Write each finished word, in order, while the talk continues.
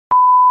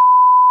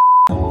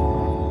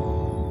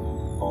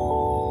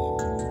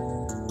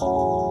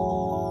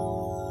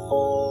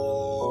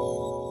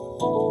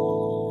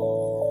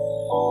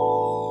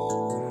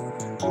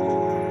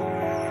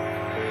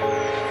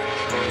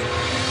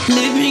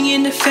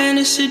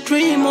fantasy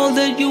dream, all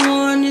that you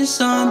want is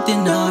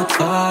something not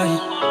fine.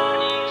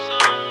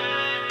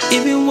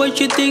 Even what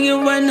you're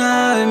thinking right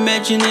now,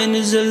 imagining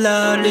is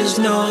allowed, there's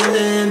no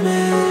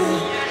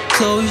limit.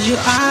 Close your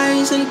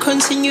eyes and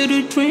continue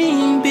to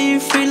dream, be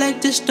free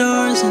like the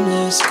stars in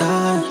the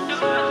sky.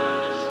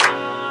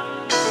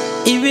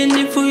 Even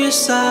if you're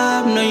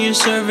yourself, know you're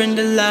serving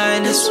the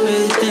light that's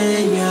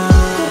within you.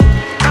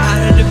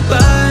 Out of the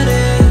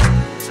body,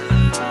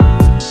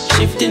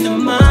 shifting the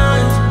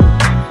mind,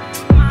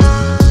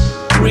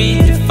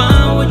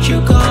 redefine what you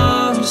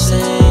call me,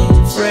 say,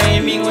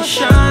 framing what's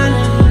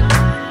shining.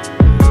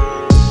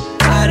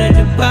 Out of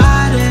the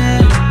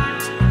body,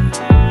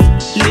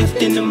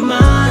 lifting the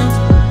mind,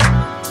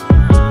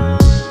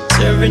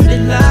 serving the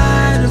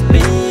light of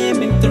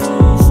beaming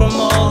through from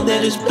all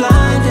that is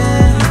blinded.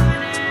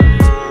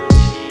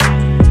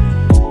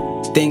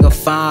 Think I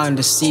found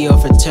the sea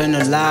of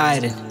eternal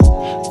light, and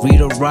read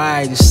or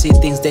write to see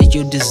things that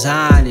you're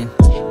designing.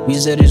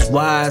 Music is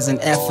wise and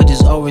effort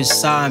is always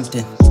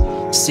something.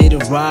 See the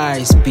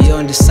rise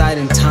beyond the sight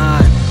and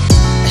time.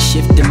 I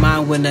shift the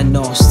mind when I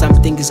know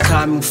something is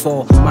coming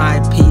for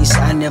my peace.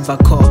 I never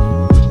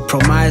call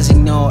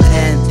promising no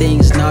end,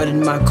 things not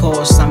in my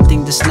core,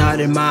 something that's not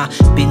in my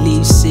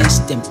belief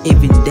system.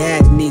 Even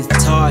that needs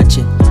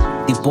touching.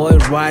 The boy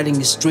riding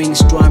the strings,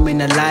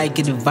 strumming, I like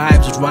it. The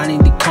vibes running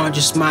the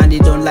conscious mind, they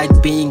don't like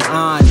being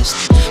honest.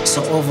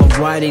 So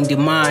overriding the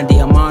mind, the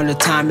amount of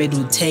time it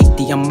will take,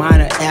 the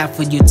amount of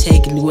effort you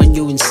take when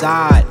you're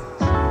inside.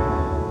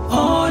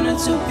 Honored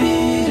to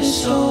be the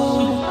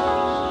soul,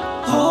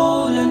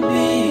 whole and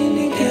being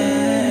the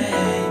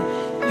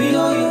game. Be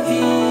all your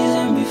ease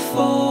and be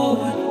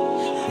forward.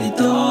 The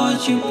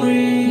thoughts you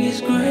bring is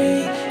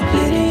great.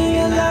 Letting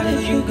your life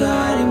that you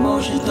got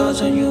emotions,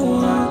 thoughts on you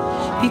want.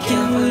 Be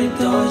careful the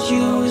thoughts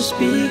you always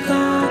speak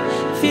on.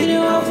 Feeding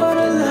off all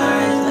the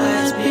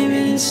lights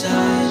beaming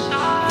inside.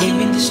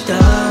 Aiming the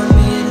star,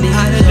 me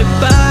out of the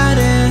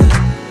body,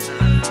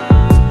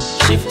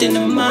 shifting the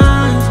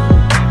mind,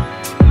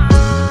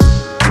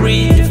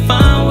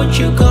 redefine what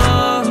you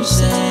call me,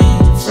 say,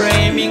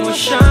 framing what's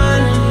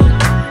shining.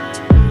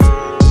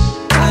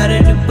 Out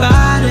of the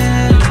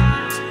body,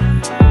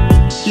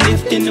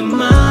 lifting the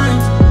mind.